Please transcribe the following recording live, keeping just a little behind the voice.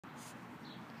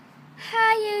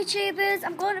Hi YouTubers,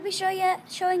 I'm going to be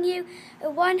showing you a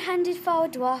one-handed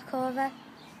forward walkover.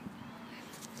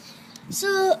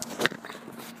 So,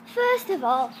 first of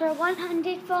all, for a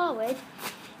one-handed forward,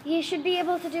 you should be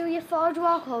able to do your forward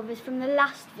walkovers from the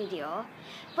last video.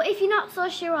 But if you're not so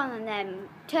sure on them,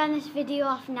 turn this video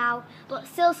off now, but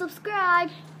still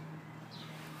subscribe.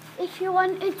 If you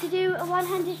wanted to do a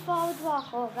one-handed forward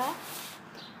walkover,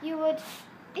 you would,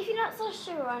 if you're not so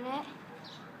sure on it,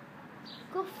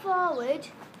 go forward,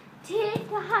 take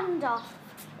the hand off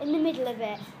in the middle of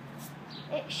it.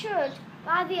 It should,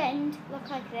 by the end, look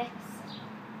like this.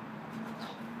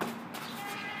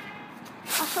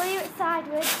 I'll show you it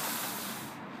sideways.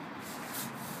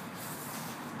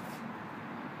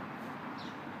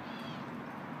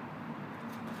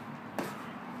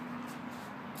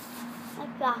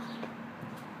 Like that.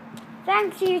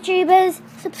 Thanks YouTubers,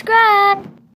 subscribe!